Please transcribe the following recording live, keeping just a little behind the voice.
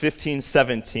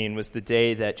1517 was the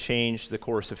day that changed the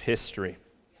course of history.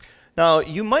 Now,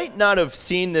 you might not have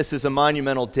seen this as a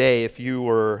monumental day if you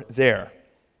were there.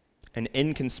 An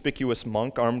inconspicuous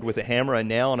monk armed with a hammer, a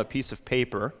nail, and a piece of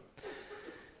paper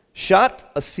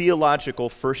shot a theological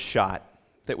first shot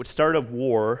that would start a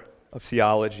war of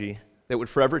theology that would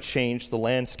forever change the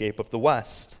landscape of the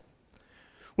West.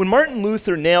 When Martin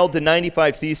Luther nailed the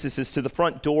 95 Theses to the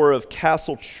front door of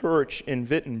Castle Church in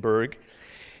Wittenberg,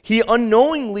 he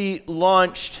unknowingly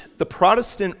launched the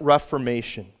Protestant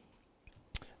Reformation.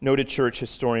 Noted church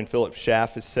historian Philip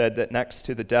Schaff has said that next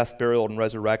to the death, burial, and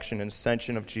resurrection and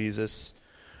ascension of Jesus,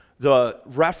 the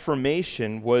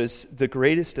Reformation was the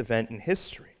greatest event in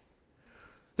history.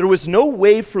 There was no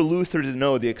way for Luther to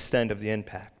know the extent of the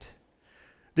impact.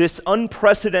 This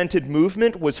unprecedented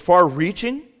movement was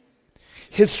far-reaching,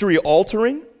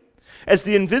 history-altering, as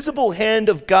the invisible hand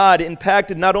of God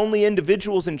impacted not only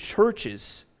individuals and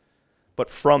churches, but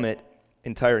from it,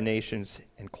 entire nations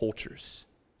and cultures.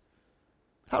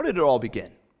 How did it all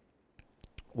begin?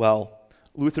 Well,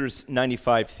 Luther's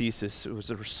 95 Theses was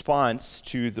a response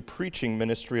to the preaching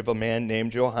ministry of a man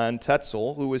named Johann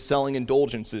Tetzel, who was selling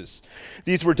indulgences.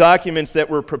 These were documents that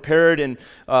were prepared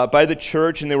by the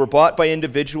church, and they were bought by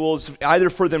individuals, either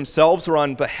for themselves or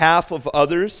on behalf of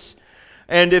others.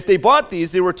 And if they bought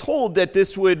these, they were told that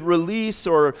this would release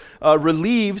or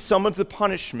relieve some of the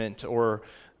punishment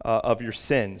of your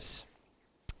sins.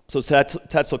 So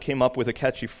Tetzel came up with a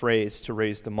catchy phrase to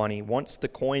raise the money. Once the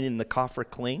coin in the coffer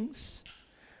clings,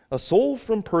 a soul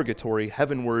from purgatory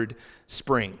heavenward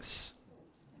springs.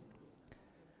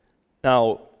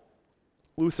 Now,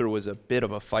 Luther was a bit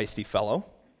of a feisty fellow.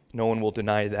 No one will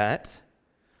deny that.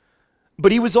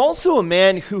 But he was also a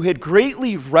man who had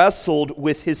greatly wrestled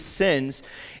with his sins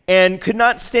and could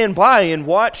not stand by and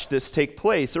watch this take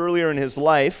place. Earlier in his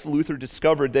life, Luther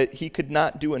discovered that he could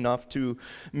not do enough to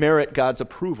merit God's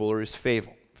approval or his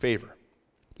favor.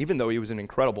 Even though he was an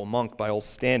incredible monk by all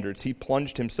standards, he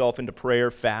plunged himself into prayer,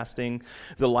 fasting,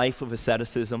 the life of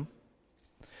asceticism.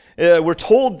 We're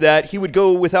told that he would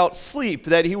go without sleep,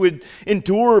 that he would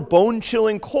endure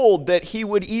bone-chilling cold, that he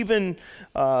would even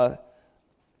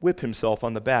whip himself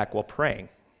on the back while praying.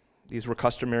 These were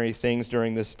customary things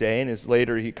during this day, and as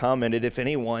later he commented, if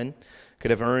anyone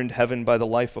could have earned heaven by the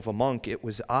life of a monk, it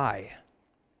was I.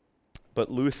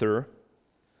 But Luther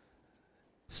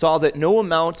saw that no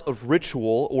amount of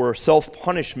ritual or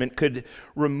self-punishment could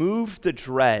remove the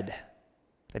dread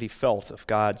that he felt of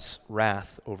God's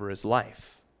wrath over his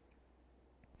life.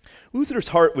 Luther's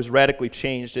heart was radically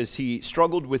changed as he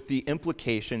struggled with the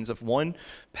implications of one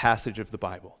passage of the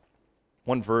Bible,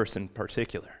 one verse in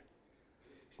particular.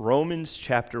 Romans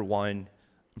chapter 1,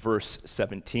 verse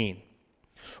 17.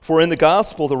 For in the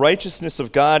gospel the righteousness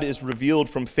of God is revealed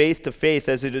from faith to faith,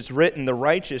 as it is written, the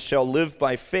righteous shall live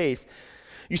by faith.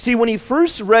 You see, when he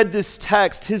first read this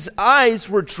text, his eyes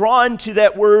were drawn to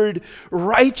that word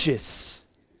righteous.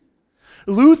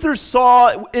 Luther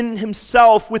saw in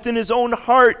himself, within his own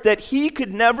heart, that he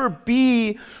could never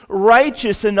be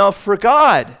righteous enough for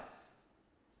God.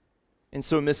 And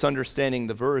so, misunderstanding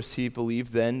the verse, he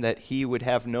believed then that he would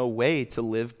have no way to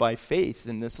live by faith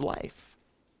in this life.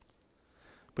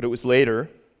 But it was later,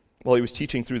 while he was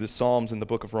teaching through the Psalms in the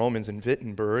book of Romans in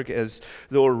Wittenberg, as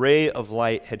though a ray of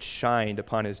light had shined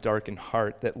upon his darkened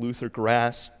heart, that Luther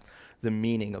grasped the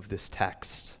meaning of this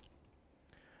text.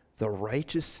 The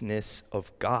righteousness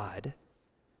of God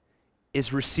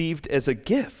is received as a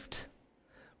gift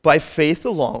by faith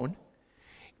alone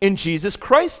in Jesus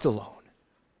Christ alone.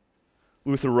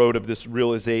 Luther wrote of this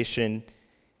realization,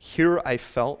 here I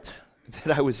felt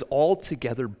that I was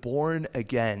altogether born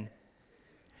again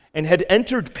and had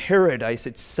entered paradise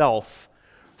itself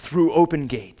through open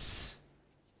gates.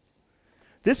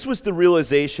 This was the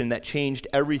realization that changed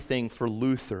everything for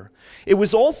Luther. It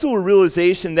was also a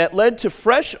realization that led to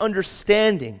fresh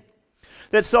understanding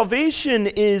that salvation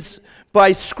is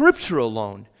by Scripture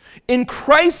alone, in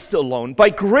Christ alone, by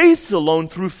grace alone,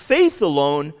 through faith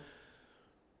alone,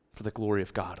 for the glory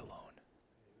of God alone.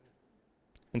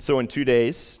 And so in 2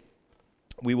 days,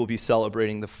 we will be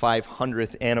celebrating the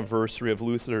 500th anniversary of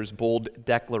Luther's bold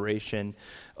declaration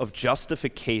of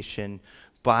justification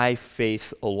by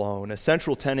faith alone, a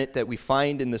central tenet that we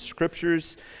find in the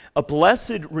Scriptures, a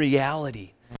blessed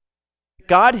reality.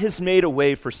 God has made a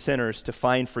way for sinners to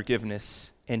find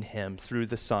forgiveness in Him through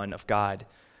the Son of God,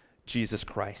 Jesus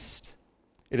Christ.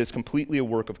 It is completely a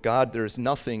work of God. There is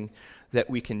nothing that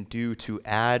we can do to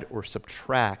add or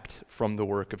subtract from the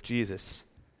work of Jesus.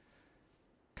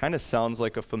 Kind of sounds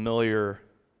like a familiar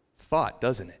thought,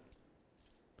 doesn't it?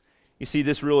 You see,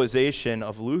 this realization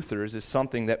of Luther's is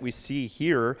something that we see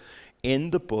here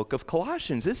in the book of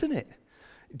Colossians, isn't it?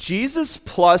 Jesus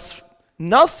plus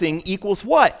nothing equals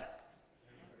what?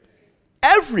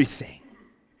 Everything.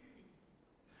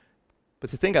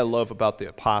 But the thing I love about the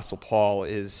Apostle Paul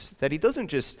is that he doesn't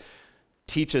just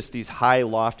teach us these high,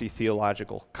 lofty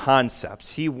theological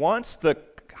concepts. He wants the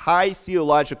high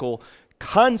theological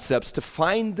concepts to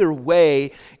find their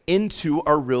way into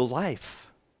our real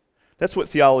life. That's what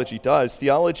theology does.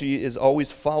 Theology is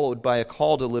always followed by a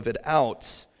call to live it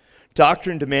out.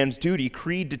 Doctrine demands duty,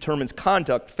 creed determines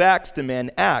conduct, facts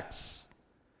demand acts.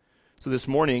 So this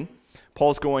morning,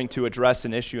 Paul's going to address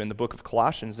an issue in the book of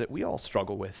Colossians that we all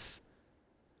struggle with.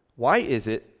 Why is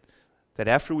it that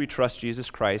after we trust Jesus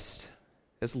Christ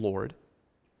as Lord,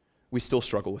 we still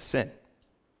struggle with sin?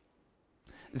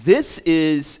 This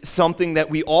is something that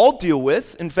we all deal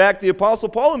with. In fact, the Apostle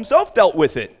Paul himself dealt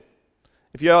with it.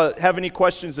 If you have any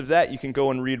questions of that, you can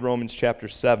go and read Romans chapter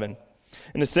 7.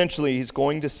 And essentially, he's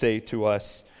going to say to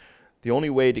us, the only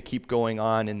way to keep going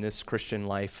on in this Christian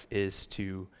life is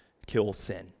to kill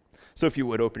sin. So if you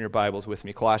would, open your Bibles with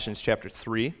me, Colossians chapter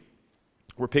 3.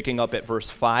 We're picking up at verse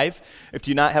 5. If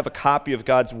you do not have a copy of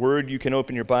God's Word, you can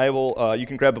open your Bible. You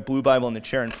can grab a blue Bible in the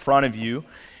chair in front of you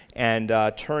and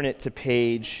turn it to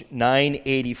page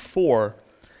 984.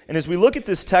 And as we look at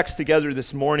this text together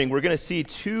this morning, we're going to see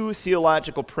two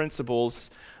theological principles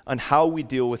on how we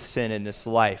deal with sin in this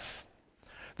life.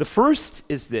 The first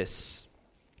is this: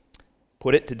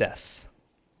 put it to death.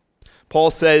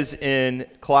 Paul says in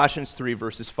Colossians 3,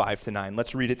 verses 5 to 9.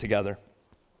 Let's read it together.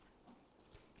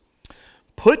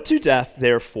 Put to death,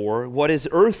 therefore, what is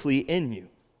earthly in you: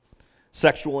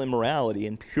 sexual immorality,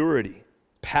 impurity,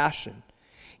 passion,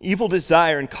 evil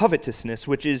desire, and covetousness,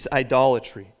 which is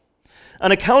idolatry.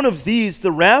 On account of these,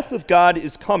 the wrath of God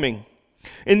is coming.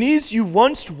 In these you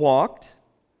once walked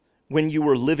when you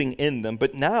were living in them,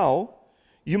 but now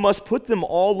you must put them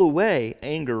all away: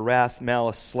 anger, wrath,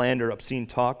 malice, slander, obscene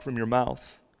talk from your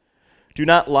mouth. Do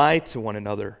not lie to one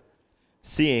another,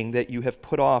 seeing that you have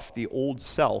put off the old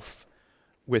self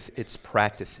with its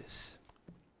practices.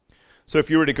 So if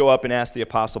you were to go up and ask the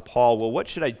Apostle Paul, well, what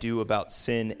should I do about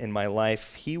sin in my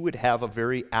life? He would have a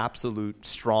very absolute,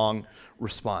 strong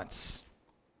response.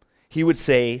 He would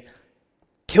say,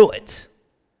 kill it.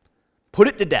 Put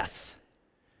it to death.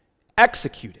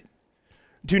 Execute it.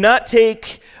 Do not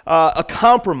take a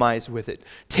compromise with it.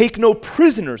 Take no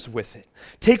prisoners with it.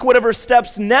 Take whatever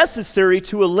steps necessary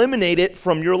to eliminate it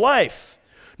from your life.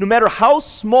 No matter how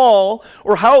small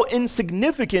or how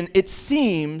insignificant it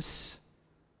seems,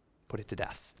 put it to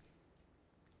death.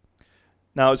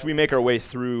 Now, as we make our way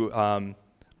through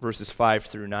verses 5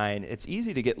 through 9, it's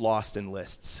easy to get lost in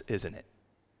lists, isn't it?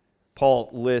 Paul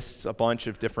lists a bunch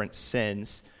of different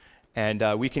sins, and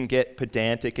we can get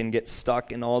pedantic and get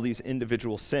stuck in all these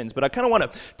individual sins. But I kind of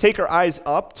want to take our eyes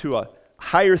up to a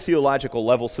higher theological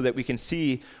level so that we can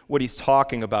see what he's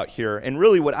talking about here. And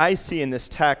really what I see in this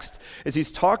text is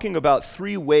he's talking about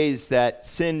three ways that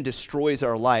sin destroys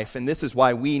our life, and this is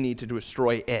why we need to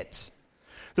destroy it.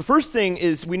 The first thing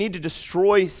is we need to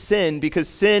destroy sin because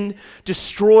sin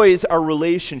destroys our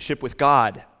relationship with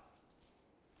God.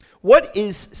 What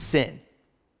is sin?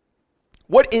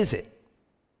 What is it?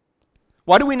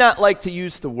 Why do we not like to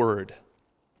use the word?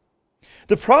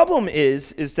 The problem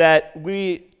is that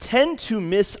we tend to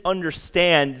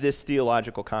misunderstand this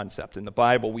theological concept in the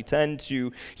Bible. We tend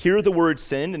to hear the word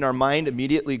sin, and our mind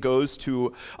immediately goes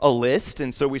to a list,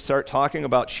 and so we start talking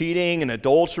about cheating and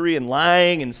adultery and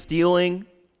lying and stealing.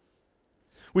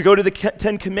 We go to the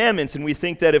 10 Commandments, and we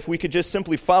think that if we could just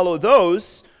simply follow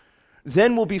those,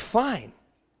 then we'll be fine.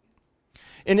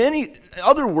 In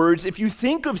other words, if you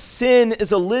think of sin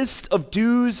as a list of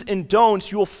do's and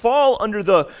don'ts, you will fall under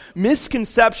the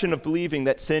misconception of believing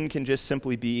that sin can just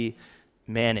simply be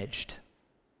managed.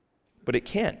 But it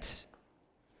can't.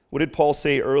 What did Paul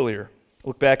say earlier?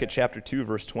 Look back at chapter 2,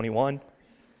 verse 21.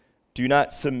 Do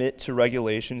not submit to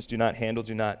regulations, do not handle,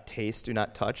 do not taste, do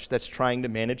not touch. That's trying to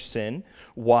manage sin.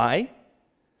 Why?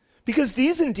 Because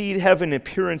these indeed have an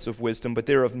appearance of wisdom, but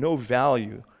they're of no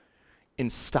value in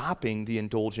stopping the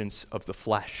indulgence of the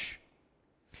flesh.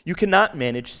 You cannot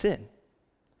manage sin.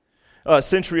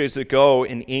 Centuries ago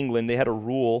in England, they had a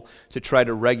rule to try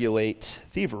to regulate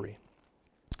thievery.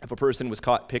 If a person was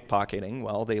caught pickpocketing,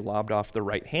 well, they lobbed off the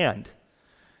right hand.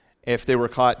 If they were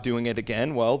caught doing it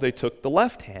again, well, they took the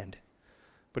left hand.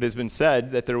 But it has been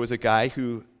said that there was a guy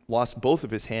who lost both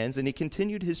of his hands and he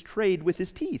continued his trade with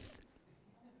his teeth.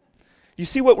 You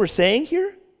see what we're saying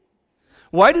here?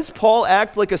 Why does Paul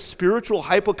act like a spiritual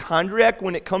hypochondriac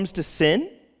when it comes to sin?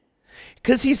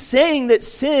 Because he's saying that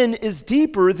sin is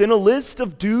deeper than a list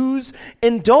of do's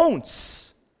and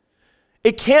don'ts.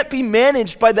 It can't be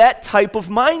managed by that type of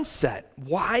mindset.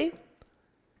 Why?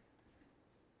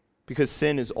 Because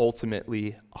sin is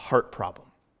ultimately a heart problem.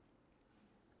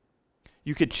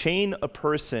 You could chain a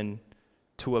person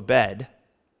to a bed,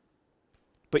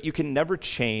 but you can never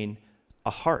chain a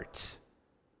heart.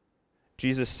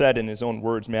 Jesus said in his own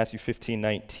words, Matthew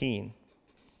 15:19,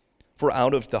 "For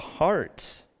out of the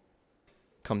heart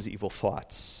comes evil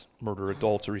thoughts, murder,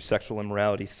 adultery, sexual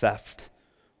immorality, theft,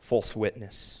 false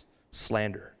witness,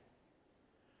 slander.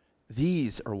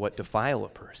 These are what defile a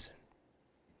person."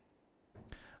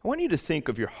 I want you to think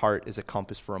of your heart as a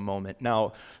compass for a moment.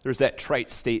 Now, there's that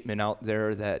trite statement out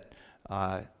there that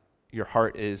your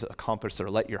heart is a compass, or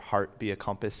let your heart be a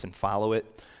compass and follow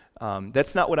it.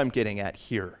 That's not what I'm getting at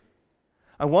here.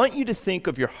 I want you to think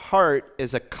of your heart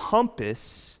as a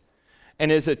compass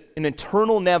and as an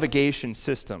internal navigation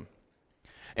system.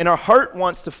 And our heart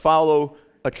wants to follow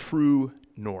a true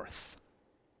north.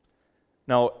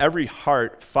 Now, every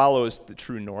heart follows the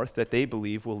true north that they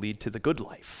believe will lead to the good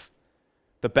life,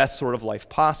 the best sort of life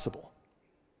possible.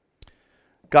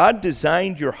 God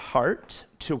designed your heart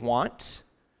to want,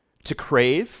 to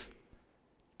crave,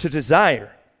 to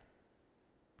desire.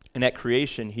 And at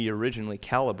creation, he originally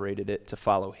calibrated it to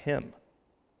follow him.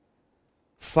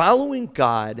 Following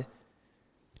God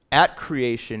at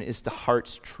creation is the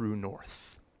heart's true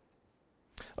north.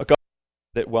 Augustine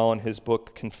said it well in his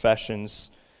book,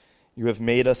 Confessions. "You have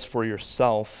made us for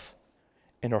yourself,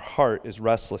 and our heart is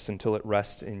restless until it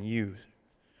rests in you."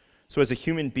 So as a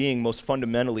human being, most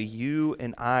fundamentally, you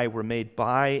and I were made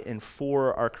by and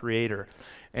for our Creator.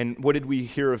 And what did we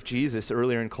hear of Jesus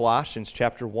earlier in Colossians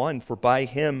chapter 1? "For by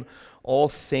him all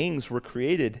things were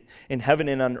created, in heaven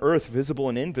and on earth, visible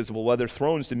and invisible, whether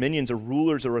thrones, dominions, or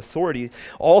rulers, or authorities.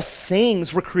 All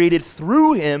things were created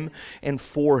through him and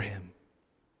for him."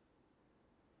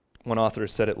 One author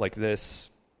said it like this: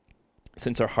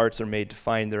 "Since our hearts are made to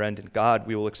find their end in God,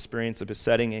 we will experience a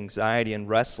besetting anxiety and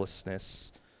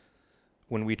restlessness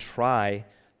when we try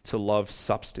to love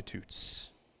substitutes."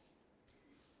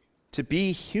 To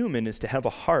be human is to have a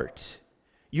heart.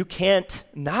 You can't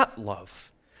not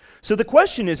love. So the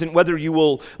question isn't whether you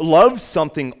will love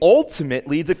something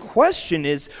ultimately. The question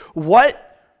is,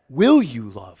 what will you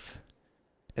love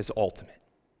as ultimate?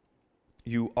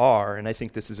 You are, and I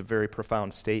think this is a very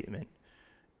profound statement,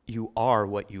 you are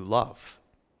what you love.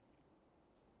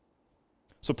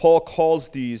 So Paul calls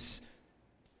these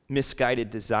misguided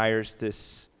desires,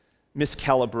 this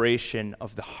miscalibration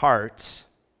of the heart,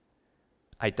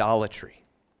 idolatry.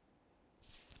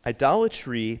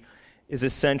 Idolatry is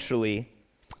essentially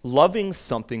loving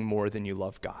something more than you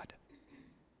love God.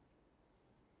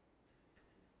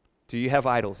 Do you have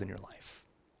idols in your life?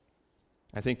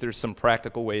 I think there's some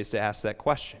practical ways to ask that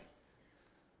question.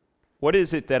 What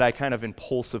is it that I kind of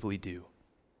impulsively do?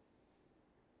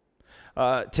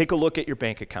 Take a look at your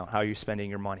bank account. How are you spending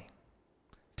your money?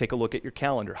 Take a look at your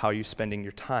calendar. How are you spending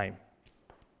your time?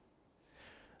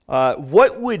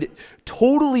 What would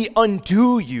totally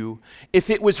undo you if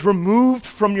it was removed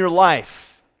from your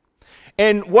life?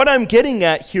 And what I'm getting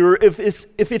at here, if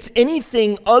it's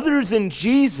anything other than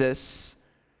Jesus,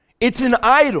 it's an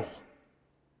idol.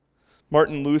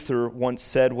 Martin Luther once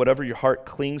said, "Whatever your heart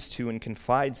clings to and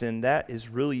confides in, that is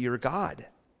really your God."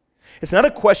 It's not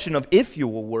a question of if you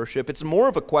will worship, it's more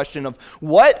of a question of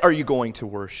what are you going to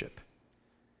worship.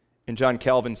 And John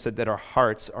Calvin said that our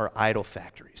hearts are idol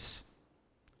factories.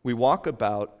 We walk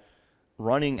about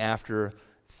running after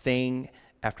thing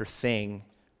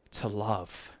to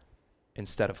love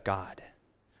instead of God.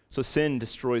 So sin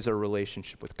destroys our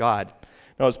relationship with God.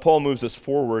 Now, as Paul moves us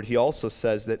forward, he also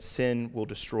says that sin will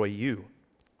destroy you.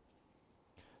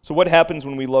 So what happens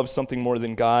when we love something more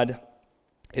than God?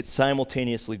 It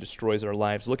simultaneously destroys our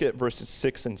lives. Look at verses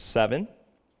 6 and 7.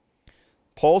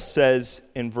 Paul says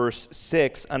in verse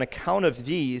 6, "On account of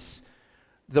these,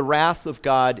 the wrath of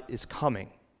God is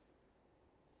coming.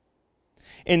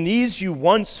 In these you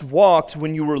once walked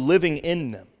when you were living in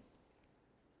them."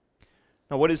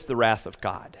 Now, what is the wrath of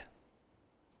God?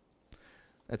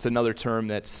 That's another term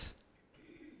that's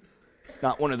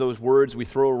not one of those words we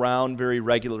throw around very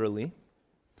regularly.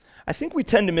 I think we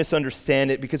tend to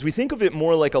misunderstand it because we think of it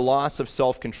more like a loss of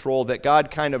self-control, that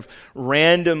God kind of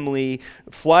randomly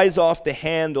flies off the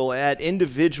handle at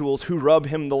individuals who rub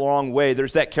him the wrong way.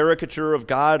 There's that caricature of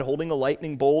God holding a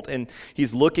lightning bolt, and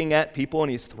he's looking at people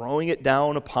and he's throwing it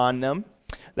down upon them.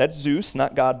 That's Zeus,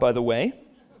 not God, by the way.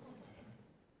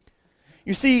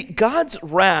 You see, God's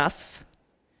wrath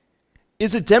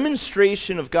is a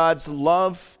demonstration of God's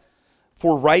love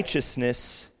for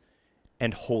righteousness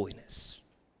and holiness.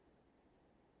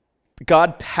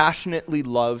 God passionately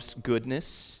loves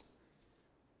goodness,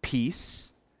 peace,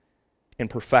 and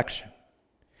perfection.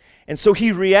 And so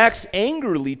he reacts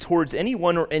angrily towards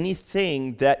anyone or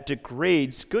anything that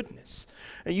degrades goodness.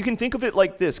 And you can think of it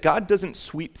like this. God doesn't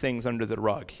sweep things under the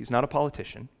rug. He's not a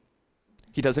politician.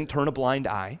 He doesn't turn a blind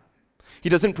eye. He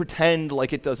doesn't pretend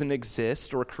like it doesn't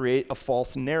exist or create a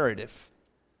false narrative.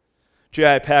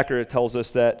 J.I. Packer tells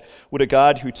us that, would a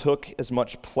God who took as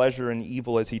much pleasure in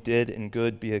evil as he did in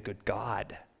good be a good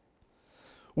God?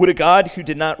 Would a God who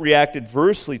did not react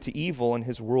adversely to evil in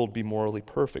his world be morally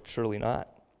perfect? Surely not.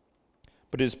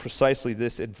 But it is precisely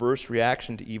this adverse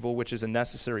reaction to evil, which is a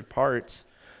necessary part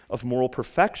of moral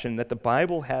perfection, that the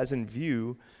Bible has in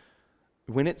view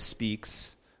when it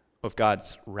speaks of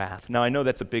God's wrath. Now, I know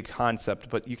that's a big concept,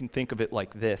 but you can think of it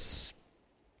like this.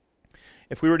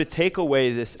 If we were to take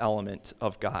away this element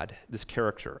of God, this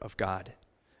character of God,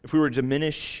 if we were to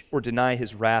diminish or deny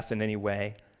his wrath in any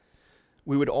way,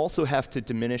 we would also have to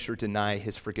diminish or deny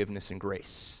his forgiveness and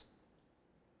grace.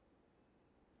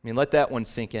 I mean, let that one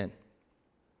sink in.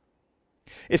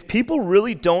 If people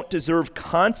really don't deserve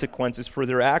consequences for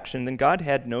their action, then God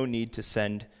had no need to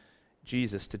send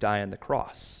Jesus to die on the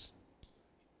cross.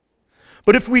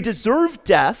 But if we deserve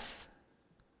death,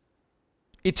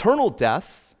 eternal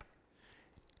death,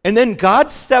 and then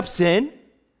God steps in,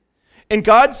 and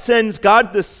God sends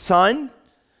God the Son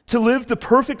to live the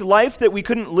perfect life that we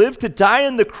couldn't live, to die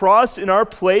on the cross in our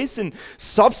place in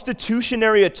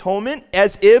substitutionary atonement,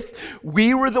 as if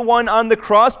we were the one on the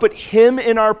cross, but him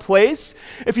in our place.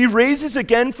 If he raises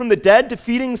again from the dead,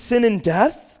 defeating sin and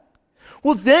death,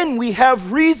 well, then we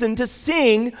have reason to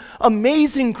sing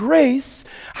Amazing Grace,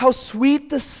 how sweet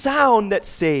the sound that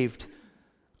saved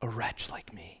a wretch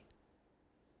like me.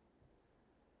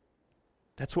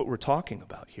 That's what we're talking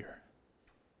about here.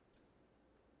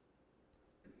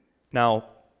 Now,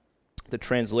 the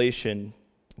translation,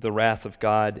 the wrath of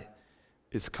God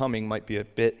is coming, might be a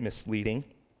bit misleading.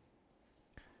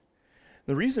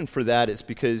 The reason for that is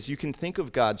because you can think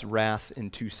of God's wrath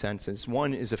in two senses.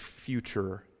 One is a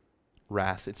future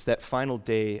wrath. It's that final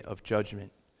day of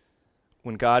judgment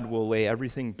when God will lay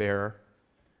everything bare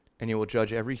and he will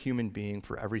judge every human being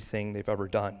for everything they've ever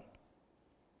done.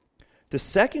 The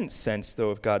second sense, though,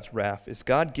 of God's wrath is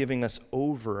God giving us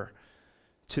over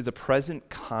to the present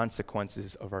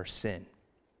consequences of our sin.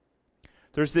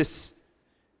 There's this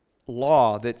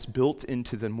law that's built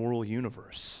into the moral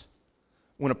universe.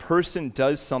 When a person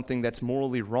does something that's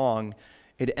morally wrong,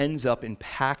 it ends up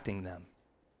impacting them.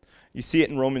 You see it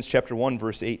in Romans chapter 1,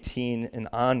 verse 18 and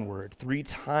onward. 3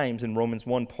 times in Romans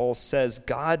 1, Paul says,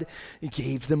 God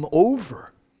gave them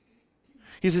over.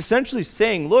 He's essentially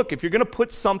saying, look, if you're going to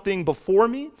put something before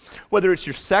me, whether it's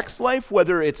your sex life,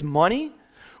 whether it's money,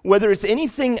 whether it's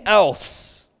anything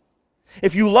else,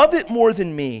 if you love it more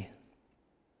than me,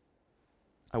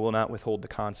 I will not withhold the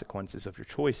consequences of your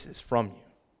choices from you.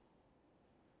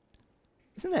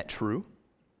 Isn't that true?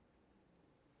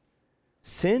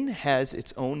 Sin has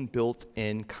its own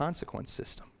built-in consequence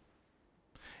system.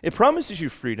 It promises you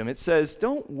freedom. It says,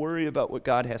 don't worry about what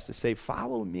God has to say.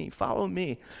 Follow me, follow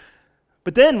me.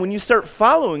 But then when you start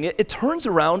following it, it turns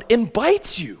around and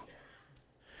bites you.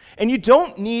 And you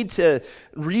don't need to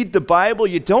read the Bible.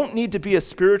 You don't need to be a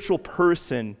spiritual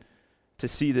person to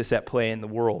see this at play in the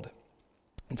world.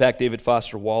 In fact, David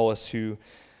Foster Wallace, who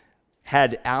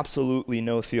had absolutely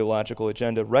no theological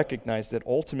agenda, recognized that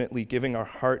ultimately giving our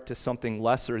heart to something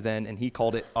lesser than, and he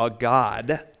called it a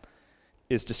God,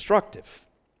 is destructive.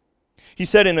 He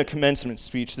said in a commencement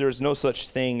speech, there is no such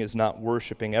thing as not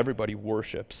worshiping. Everybody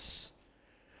worships.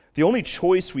 The only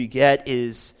choice we get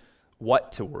is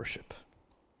what to worship.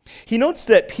 He notes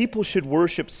that people should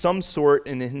worship some sort,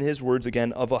 and in his words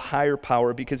again, of a higher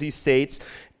power, because he states,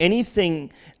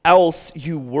 anything else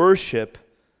you worship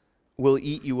will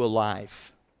eat you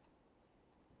alive.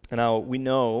 And now we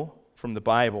know from the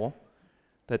Bible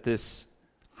that this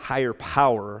higher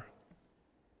power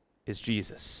is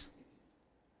Jesus.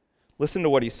 Listen to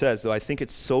what he says, though. I think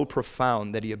it's so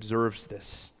profound that he observes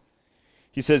this.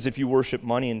 He says, if you worship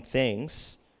money and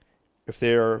things, if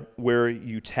they're where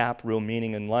you tap real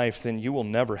meaning in life, then you will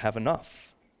never have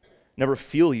enough. Never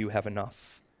feel you have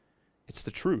enough. It's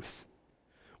the truth.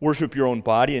 Worship your own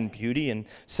body and beauty and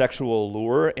sexual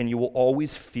allure, and you will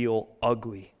always feel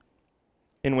ugly.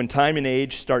 And when time and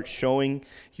age start showing,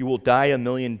 you will die a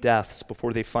million deaths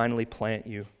before they finally plant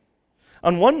you.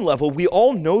 On one level, we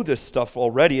all know this stuff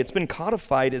already. It's been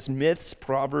codified as myths,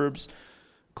 proverbs,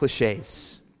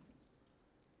 cliches.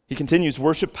 He continues,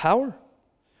 worship power.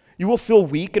 You will feel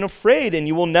weak and afraid, and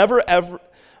you will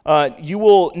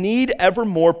need ever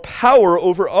more power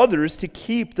over others to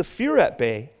keep the fear at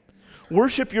bay.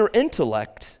 Worship your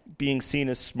intellect, being seen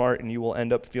as smart, and you will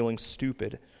end up feeling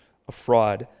stupid a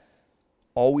fraud,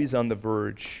 always on the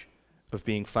verge of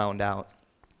being found out.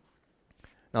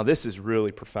 Now, this is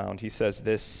really profound. He says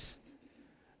this: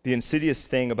 the insidious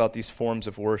thing about these forms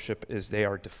of worship is they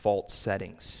are default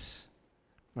settings.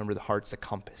 Remember, the heart's a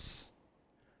compass.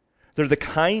 They're the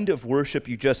kind of worship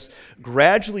you just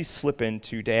gradually slip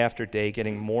into day after day,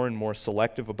 getting more and more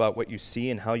selective about what you see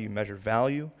and how you measure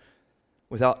value,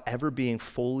 without ever being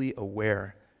fully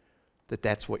aware that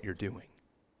that's what you're doing.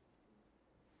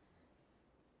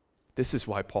 This is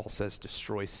why Paul says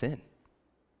destroy sin.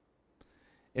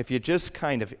 If you just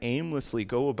kind of aimlessly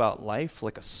go about life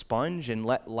like a sponge and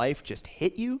let life just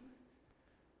hit you,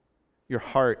 your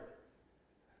heart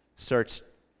starts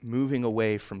moving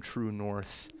away from true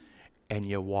north, and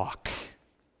you walk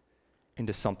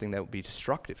into something that will be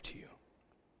destructive to you.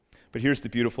 But here's the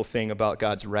beautiful thing about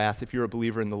God's wrath. If you're a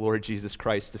believer in the Lord Jesus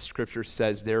Christ, the Scripture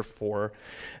says, therefore,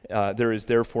 there is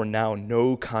therefore now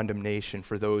no condemnation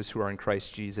for those who are in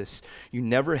Christ Jesus. You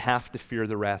never have to fear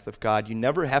the wrath of God. You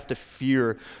never have to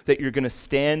fear that you're going to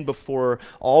stand before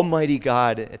Almighty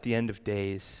God at the end of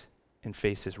days and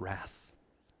face His wrath.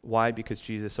 Why? Because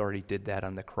Jesus already did that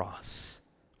on the cross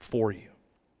for you.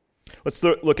 Let's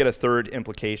look at a third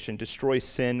implication. Destroy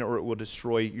sin, or it will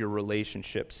destroy your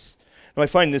relationships. Now, I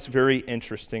find this very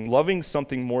interesting. Loving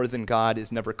something more than God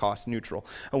is never cost neutral.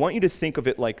 I want you to think of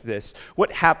it like this. What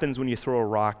happens when you throw a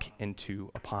rock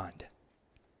into a pond?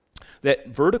 That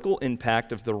vertical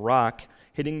impact of the rock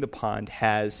hitting the pond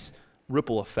has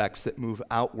ripple effects that move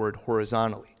outward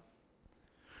horizontally.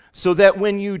 So that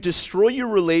when you destroy your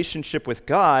relationship with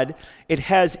God, it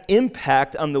has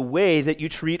impact on the way that you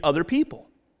treat other people.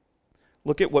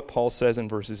 Look at what Paul says in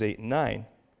verses 8 and 9.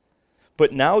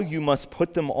 But now you must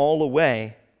put them all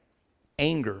away: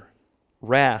 anger,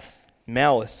 wrath,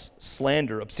 malice,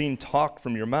 slander, obscene talk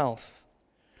from your mouth.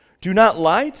 Do not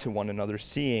lie to one another,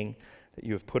 seeing that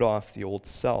you have put off the old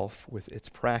self with its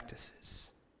practices.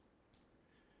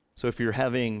 So if you're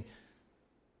having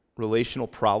relational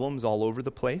problems all over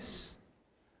the place,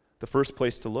 the first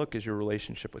place to look is your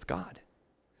relationship with God.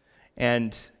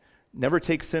 And never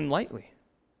take sin lightly.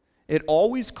 It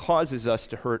always causes us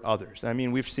to hurt others. I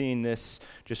mean, we've seen this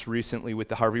just recently with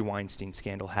the Harvey Weinstein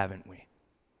scandal, haven't we?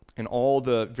 And all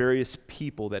the various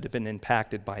people that have been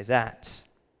impacted by that.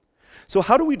 So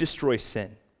how do we destroy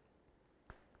sin?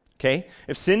 Okay?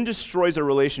 If sin destroys our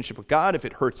relationship with God, if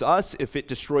it hurts us, if it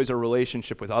destroys our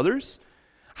relationship with others,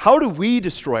 how do we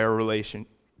destroy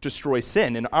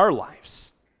sin in our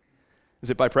lives? Is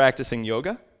it by practicing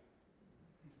yoga?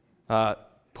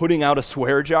 Putting out a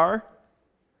swear jar?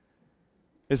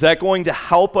 Is that going to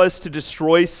help us to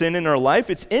destroy sin in our life?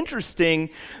 It's interesting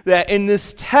that in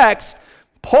this text,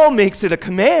 Paul makes it a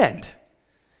command.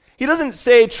 He doesn't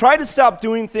say, try to stop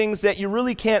doing things that you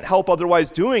really can't help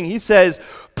otherwise doing. He says,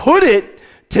 put it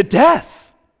to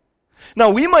death.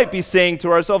 Now, we might be saying to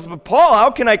ourselves, but Paul, how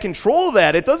can I control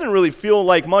that? It doesn't really feel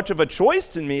like much of a choice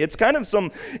to me. It's kind of some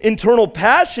internal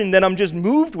passion that I'm just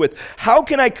moved with. How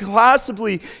can I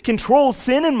possibly control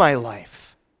sin in my life?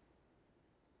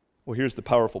 Well, here's the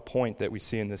powerful point that we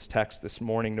see in this text this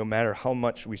morning. No matter how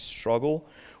much we struggle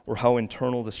or how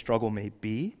internal the struggle may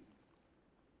be,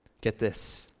 get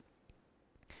this.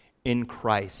 In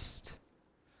Christ,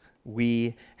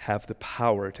 we have the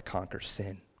power to conquer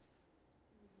sin.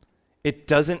 It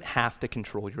doesn't have to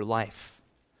control your life.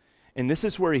 And this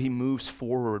is where he moves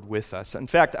forward with us. In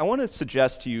fact, I want to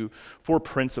suggest to you 4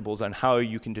 principles on how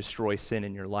you can destroy sin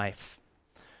in your life.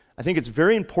 I think it's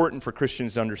very important for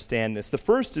Christians to understand this. The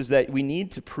first is that we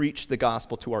need to preach the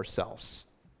gospel to ourselves.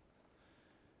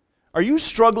 Are you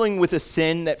struggling with a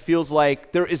sin that feels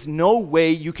like there is no way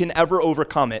you can ever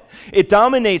overcome it? It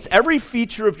dominates every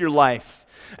feature of your life.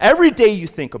 Every day you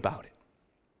think about it.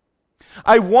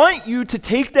 I want you to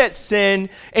take that sin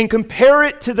and compare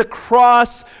it to the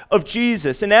cross of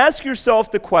Jesus and ask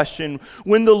yourself the question,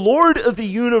 when the Lord of the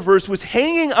universe was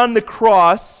hanging on the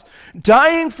cross,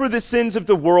 dying for the sins of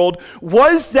the world,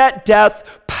 was that death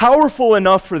powerful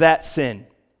enough for that sin?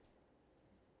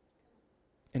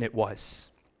 And it was.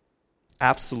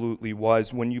 Absolutely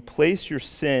was. When you place your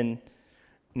sin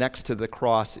next to the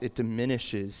cross, it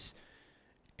diminishes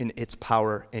in its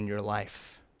power in your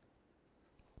life.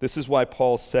 This is why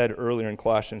Paul said earlier in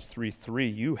Colossians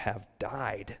 3:3, you have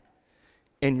died,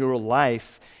 and your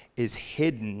life is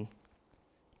hidden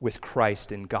with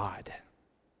Christ in God.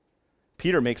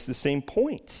 Peter makes the same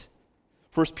point.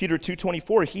 1 Peter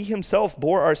 2:24, he himself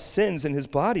bore our sins in his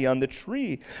body on the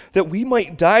tree, that we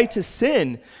might die to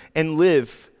sin and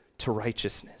live to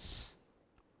righteousness.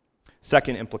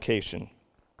 Second implication,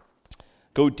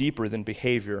 go deeper than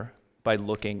behavior by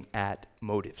looking at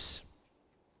motives.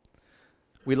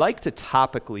 We like to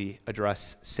topically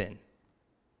address sin.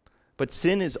 But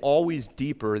sin is always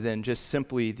deeper than just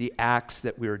simply the acts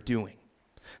that we're doing.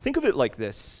 Think of it like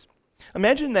this.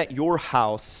 Imagine that your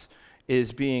house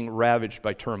is being ravaged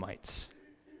by termites.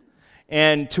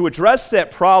 And to address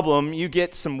that problem, you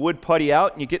get some wood putty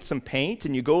out and you get some paint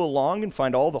and you go along and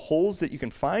find all the holes that you can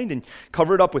find and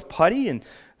cover it up with putty and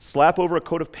slap over a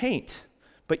coat of paint.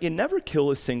 But you never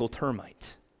kill a single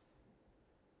termite.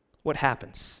 What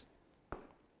happens?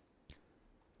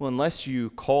 Well, unless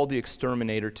you call the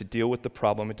exterminator to deal with the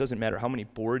problem, it doesn't matter how many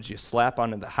boards you slap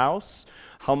onto the house,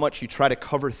 how much you try to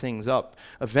cover things up.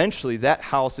 Eventually, that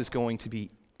house is going to be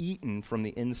eaten from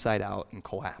the inside out and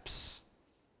collapse.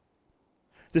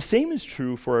 The same is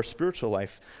true for our spiritual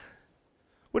life.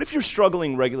 What if you're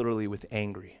struggling regularly with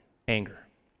anger?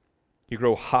 You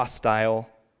grow hostile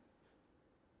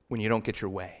when you don't get your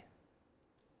way.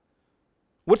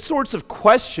 What sorts of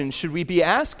questions should we be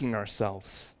asking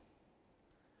ourselves?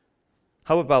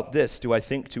 How about this? Do I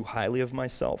think too highly of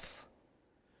myself?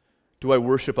 Do I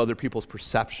worship other people's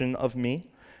perception of me?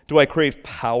 Do I crave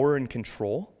power and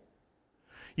control?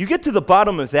 You get to the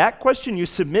bottom of that question, you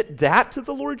submit that to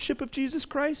the lordship of Jesus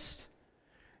Christ,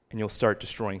 and you'll start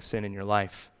destroying sin in your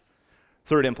life.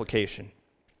 Third implication,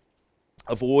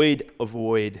 avoid,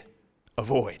 avoid,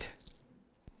 avoid.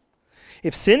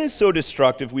 If sin is so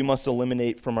destructive, we must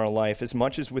eliminate from our life, as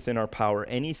much as within our power,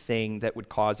 anything that would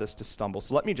cause us to stumble.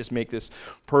 So let me just make this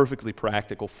perfectly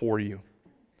practical for you.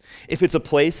 If it's a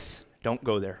place, don't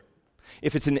go there.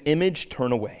 If it's an image,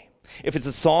 turn away. If it's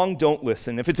a song, don't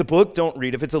listen. If it's a book, don't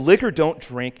read. If it's a liquor, don't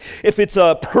drink. If it's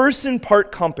a person,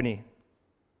 part company.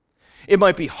 It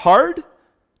might be hard.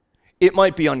 It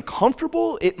might be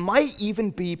uncomfortable. It might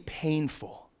even be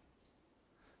painful.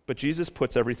 But Jesus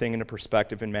puts everything into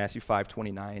perspective in Matthew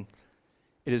 5:29.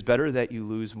 It is better that you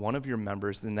lose one of your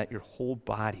members than that your whole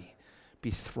body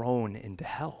be thrown into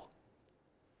hell.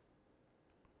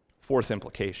 Fourth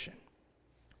implication,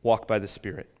 walk by the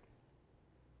Spirit.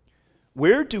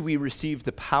 Where do we receive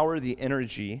the power, the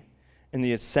energy, and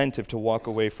the incentive to walk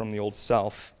away from the old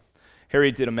self?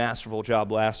 Harry did a masterful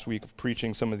job last week of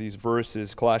preaching some of these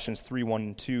verses. Colossians 3:1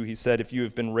 and 2, he said, if you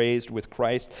have been raised with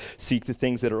Christ, seek the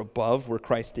things that are above, where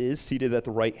Christ is, seated at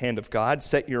the right hand of God.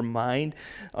 Set your mind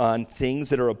on things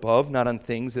that are above, not on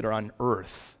things that are on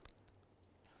earth.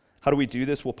 How do we do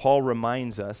this? Well, Paul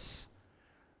reminds us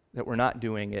that we're not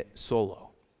doing it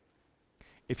solo.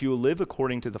 If you will live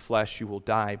according to the flesh, you will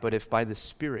die. But if by the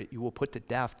Spirit you will put to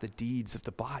death the deeds of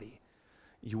the body,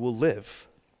 you will live.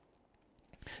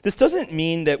 This doesn't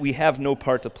mean that we have no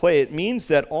part to play. It means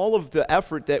that all of the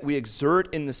effort that we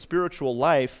exert in the spiritual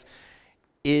life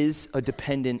is a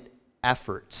dependent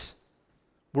effort.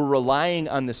 We're relying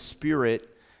on the Spirit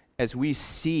as we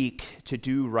seek to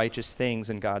do righteous things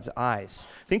in God's eyes.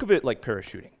 Think of it like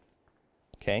parachuting,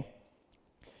 okay?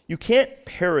 You can't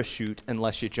parachute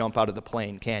unless you jump out of the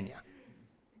plane, can you?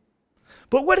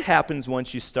 But what happens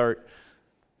once you start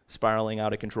spiraling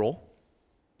out of control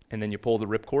and then you pull the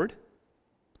ripcord?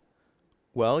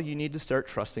 Well, you need to start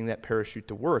trusting that parachute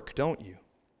to work, don't you?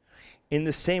 In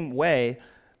the same way,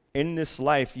 in this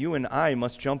life, you and I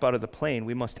must jump out of the plane.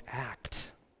 We must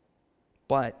act.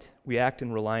 But we act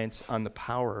in reliance on the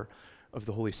power of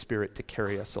the Holy Spirit to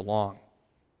carry us along.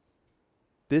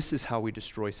 This is how we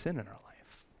destroy sin in our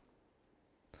life.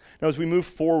 Now, as we move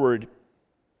forward,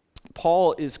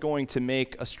 Paul is going to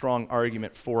make a strong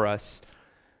argument for us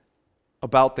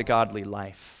about the godly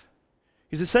life.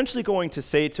 He's essentially going to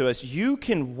say to us, you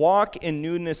can walk in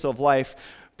newness of life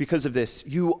because of this.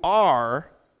 You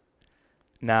are,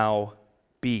 now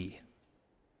be.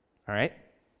 All right?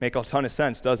 Make a ton of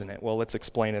sense, doesn't it? Well, let's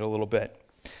explain it a little bit.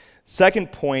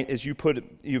 Second point is you've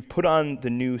put on the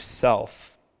new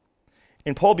self.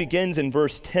 And Paul begins in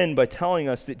verse 10 by telling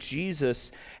us that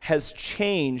Jesus has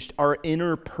changed our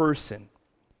inner person.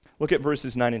 Look at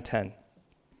verses 9 and 10.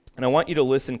 And I want you to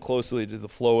listen closely to the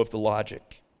flow of the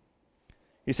logic.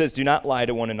 He says, do not lie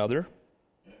to one another.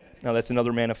 Now that's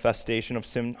another manifestation of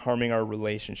sin harming our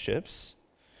relationships.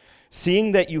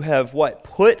 Seeing that you have what?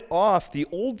 Put off the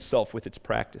old self with its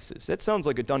practices. That sounds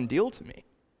like a done deal to me.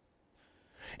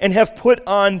 And have put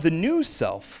on the new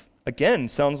self. Again,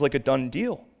 sounds like a done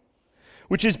deal.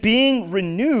 Which is being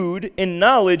renewed in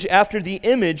knowledge after the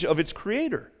image of its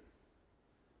creator.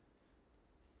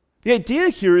 The idea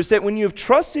here is that when you have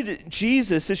trusted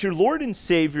Jesus as your Lord and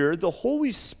Savior, the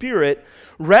Holy Spirit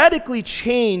radically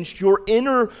changed your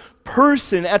inner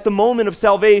person at the moment of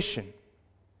salvation.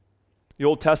 The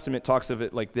Old Testament talks of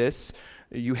it like this.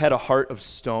 You had a heart of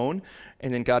stone,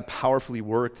 and then God powerfully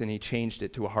worked and He changed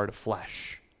it to a heart of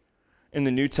flesh. In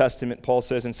the New Testament, Paul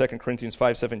says in 2 Corinthians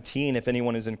 5:17, if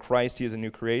anyone is in Christ, he is a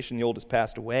new creation. The old has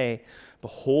passed away.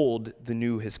 Behold, the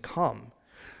new has come.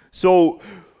 So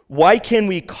why can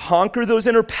we conquer those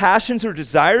inner passions or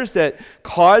desires that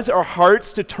cause our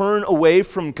hearts to turn away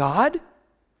from God?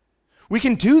 We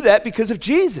can do that because of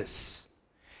Jesus.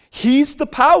 He's the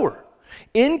power.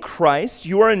 In Christ,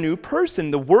 you are a new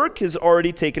person. The work has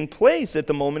already taken place at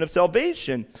the moment of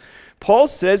salvation. Paul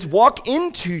says, walk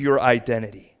into your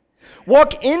identity.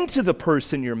 Walk into the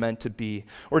person you're meant to be.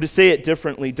 Or to say it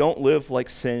differently, don't live like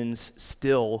sin's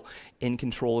still in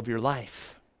control of your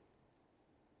life.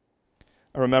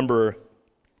 I remember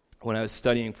when I was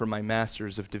studying for my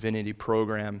Master's of Divinity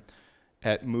program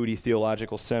at Moody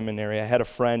Theological Seminary, I had a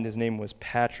friend, his name was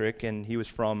Patrick, and he was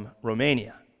from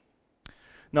Romania.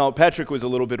 Now, Patrick was a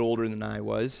little bit older than I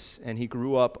was, and he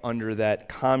grew up under that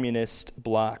communist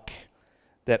bloc,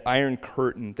 that iron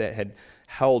curtain that had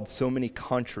held so many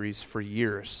countries for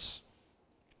years.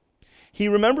 He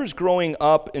remembers growing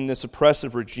up in this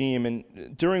oppressive regime,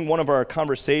 and during one of our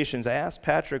conversations, I asked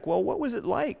Patrick, well, what was it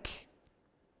like?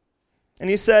 And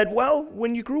he said, well,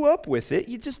 when you grew up with it,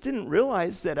 you just didn't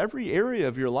realize that every area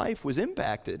of your life was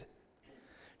impacted.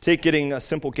 Take getting a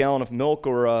simple gallon of milk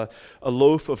or a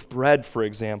loaf of bread, for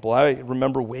example. I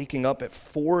remember waking up at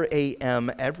 4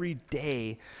 a.m. every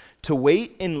day to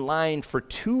wait in line for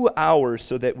 2 hours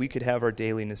so that we could have our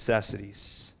daily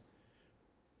necessities.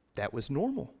 That was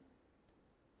normal.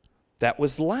 That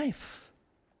was life.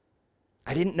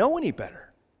 I didn't know any better.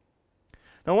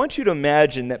 Now I want you to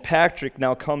imagine that Patrick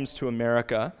now comes to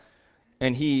America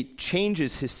and he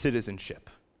changes his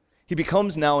citizenship. He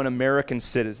becomes now an American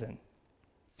citizen.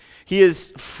 He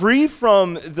is free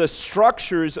from the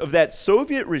structures of that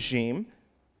Soviet regime,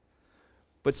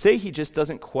 but say he just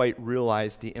doesn't quite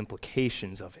realize the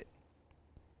implications of it.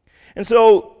 And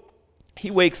so he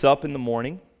wakes up in the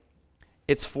morning.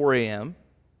 It's 4 a.m.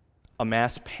 A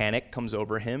mass panic comes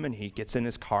over him, and he gets in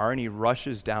his car, and he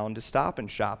rushes down to Stop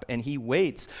and Shop, and he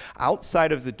waits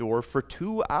outside of the door for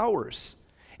 2 hours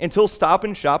until Stop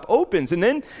and Shop opens. And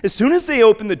then as soon as they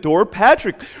open the door,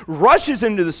 Patrick rushes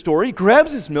into the store. He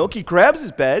grabs his milk. He grabs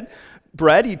his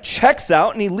bread. He checks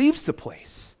out, and he leaves the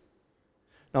place.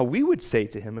 Now, we would say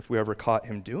to him if we ever caught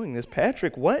him doing this,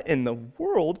 Patrick, what in the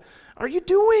world are you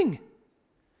doing?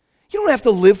 You don't have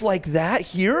to live like that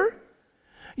here.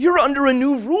 You're under a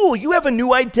new rule. You have a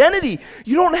new identity.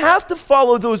 You don't have to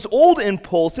follow those old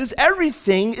impulses.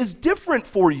 Everything is different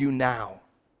for you now.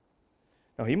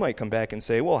 Now, he might come back and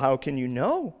say, well, how can you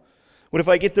know? What if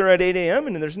I get there at 8 a.m.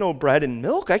 and there's no bread and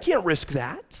milk? I can't risk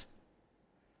that.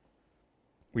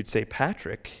 We'd say,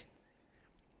 Patrick,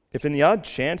 if in the odd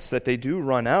chance that they do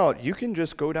run out, you can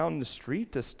just go down the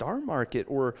street to Star Market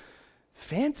or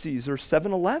Fancies or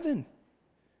 7-Eleven.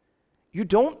 You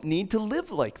don't need to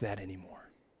live like that anymore.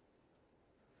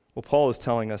 Well, Paul is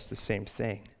telling us the same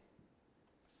thing.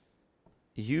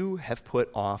 You have put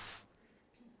off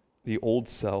the old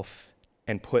self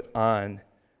and put on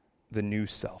the new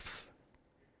self.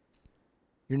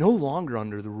 You're no longer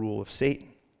under the rule of Satan.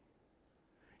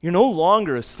 You're no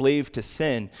longer a slave to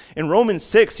sin. In Romans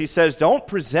 6, he says, don't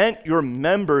present your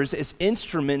members as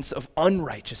instruments of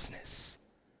unrighteousness.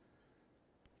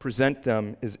 Present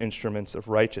them as instruments of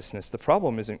righteousness. The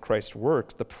problem isn't Christ's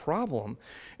work. The problem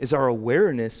is our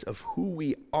awareness of who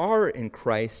we are in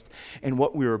Christ and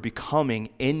what we are becoming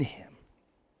in him.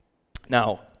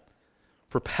 Now,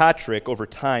 for Patrick, over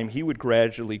time, he would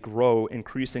gradually grow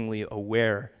increasingly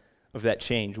aware of that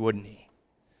change, wouldn't he?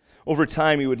 Over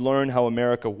time, he would learn how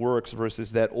America works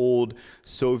versus that old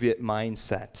Soviet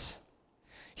mindset.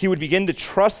 He would begin to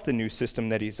trust the new system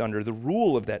that he's under, the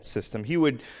rule of that system. He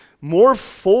would more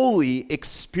fully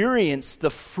experience the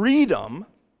freedom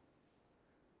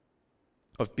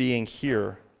of being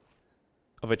here,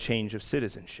 of a change of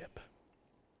citizenship.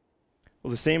 Well,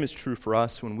 the same is true for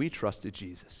us when we trusted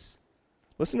Jesus.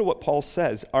 Listen to what Paul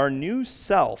says. Our new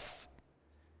self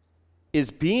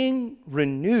is being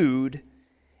renewed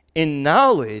in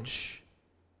knowledge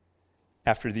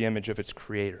after the image of its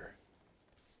creator.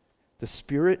 The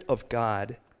Spirit of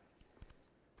God,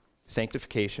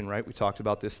 sanctification, right? We talked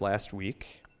about this last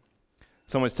week.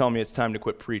 Someone's telling me it's time to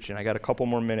quit preaching. I got a couple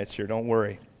more minutes here, don't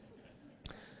worry.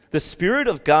 The Spirit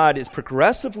of God is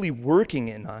progressively working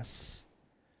in us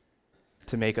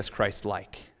to make us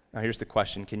Christ-like. Now here's the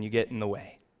question, can you get in the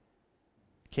way?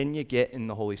 Can you get in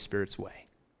the Holy Spirit's way?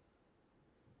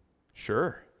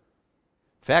 Sure.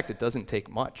 In fact, it doesn't take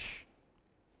much.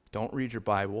 Don't read your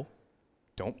Bible.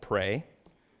 Don't pray.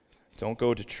 Don't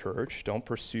go to church. Don't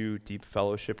pursue deep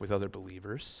fellowship with other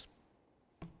believers.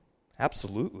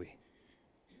 Absolutely.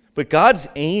 But God's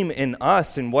aim in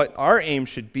us and what our aim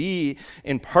should be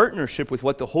in partnership with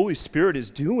what the Holy Spirit is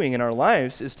doing in our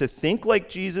lives is to think like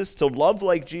Jesus, to love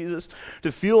like Jesus,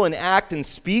 to feel and act and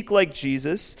speak like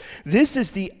Jesus. This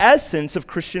is the essence of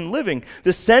Christian living.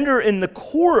 The center and the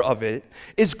core of it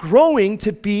is growing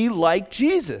to be like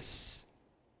Jesus.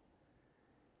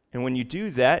 And when you do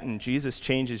that and Jesus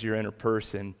changes your inner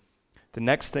person, the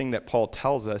next thing that Paul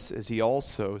tells us is he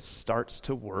also starts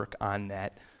to work on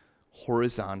that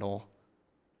horizontal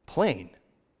plane.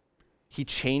 He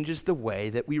changes the way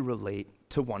that we relate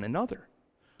to one another.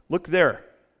 Look there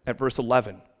at verse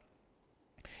 11.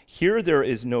 Here there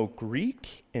is no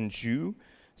Greek and Jew,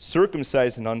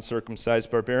 circumcised and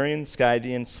uncircumcised, barbarian,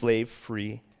 Scythian, slave,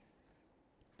 free,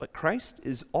 but Christ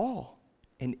is all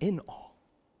and in all.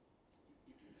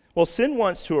 Well, sin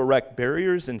wants to erect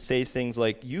barriers and say things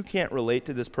like, you can't relate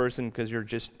to this person because you're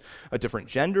just a different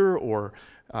gender, or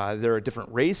they're a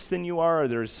different race than you are, or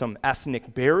there's some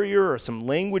ethnic barrier or some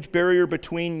language barrier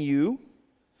between you.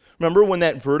 Remember, when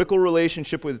that vertical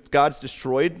relationship with God's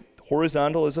destroyed,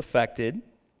 horizontal is affected.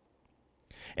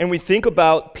 And we think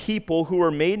about people who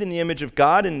are made in the image of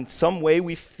God, in some way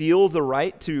we feel the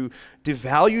right to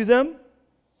devalue them.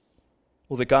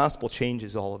 Well, the gospel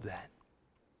changes all of that.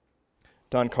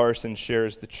 Don Carson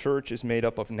shares the church is made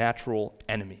up of natural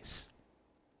enemies.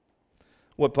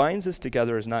 What binds us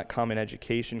together is not common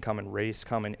education, common race,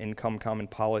 common income, common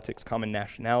politics, common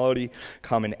nationality,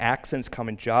 common accents,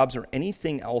 common jobs, or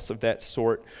anything else of that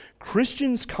sort.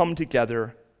 Christians come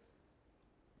together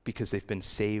because they've been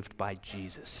saved by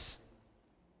Jesus.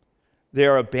 They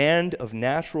are a band of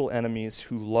natural enemies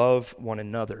who love one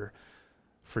another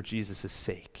for Jesus'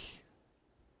 sake.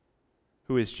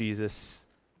 Who is Jesus?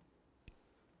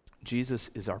 Jesus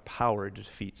is our power to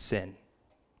defeat sin.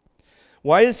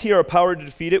 Why is he our power to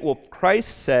defeat it? Well,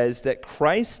 Christ says that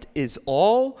Christ is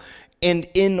all and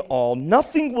in all.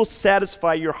 Nothing will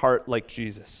satisfy your heart like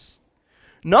Jesus.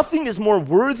 Nothing is more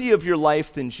worthy of your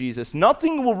life than Jesus.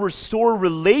 Nothing will restore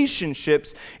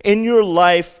relationships in your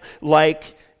life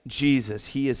like Jesus.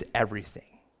 He is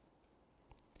everything.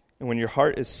 And when your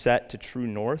heart is set to true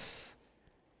north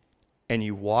and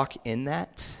you walk in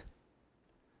that,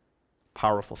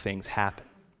 powerful things happen.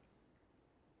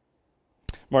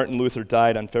 Martin Luther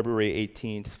died on February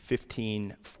 18th,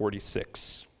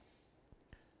 1546,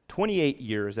 28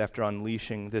 years after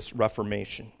unleashing this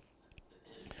Reformation.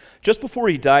 Just before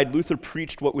he died, Luther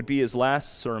preached what would be his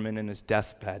last sermon in his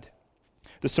deathbed.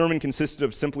 The sermon consisted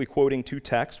of simply quoting two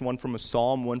texts, one from a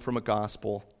psalm, one from a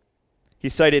gospel. He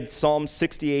cited Psalm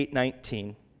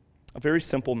 68:19, a very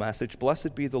simple message.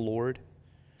 Blessed be the Lord,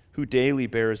 who daily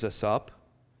bears us up.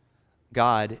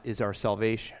 God is our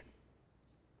salvation.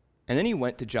 And then he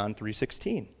went to John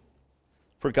 3:16.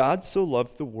 For God so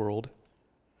loved the world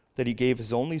that he gave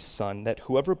his only Son, that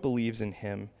whoever believes in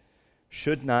him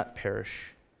should not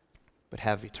perish, but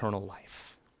have eternal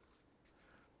life.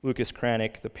 Lucas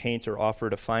Cranach, the painter,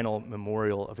 offered a final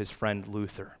memorial of his friend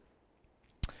Luther.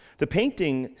 The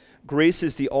painting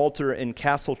graces the altar in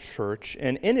Castle Church,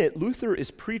 and in it, Luther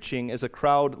is preaching as a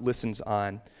crowd listens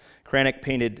on. Cranach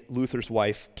painted Luther's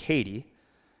wife, Katie,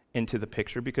 into the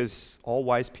picture because all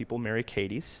wise people marry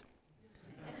Katies.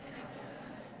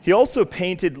 He also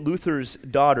painted Luther's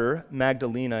daughter,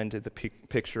 Magdalena, into the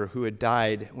picture, who had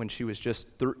died when she was just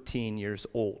 13 years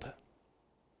old.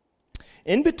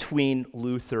 In between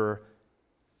Luther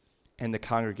and the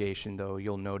congregation, though,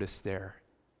 you'll notice there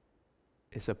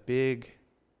is a big,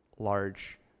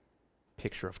 large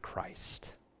picture of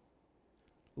Christ.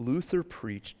 Luther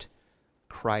preached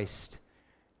Christ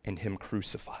and him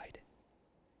crucified.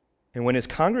 And when his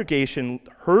congregation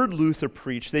heard Luther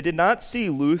preach, they did not see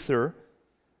Luther,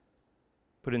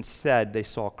 but instead they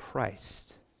saw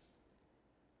Christ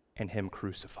and him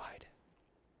crucified.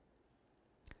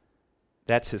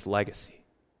 That's his legacy.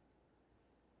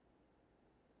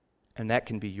 And that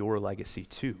can be your legacy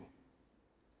too,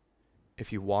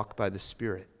 if you walk by the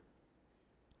Spirit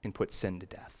and put sin to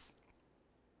death.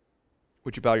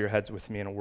 Would you bow your heads with me in a word?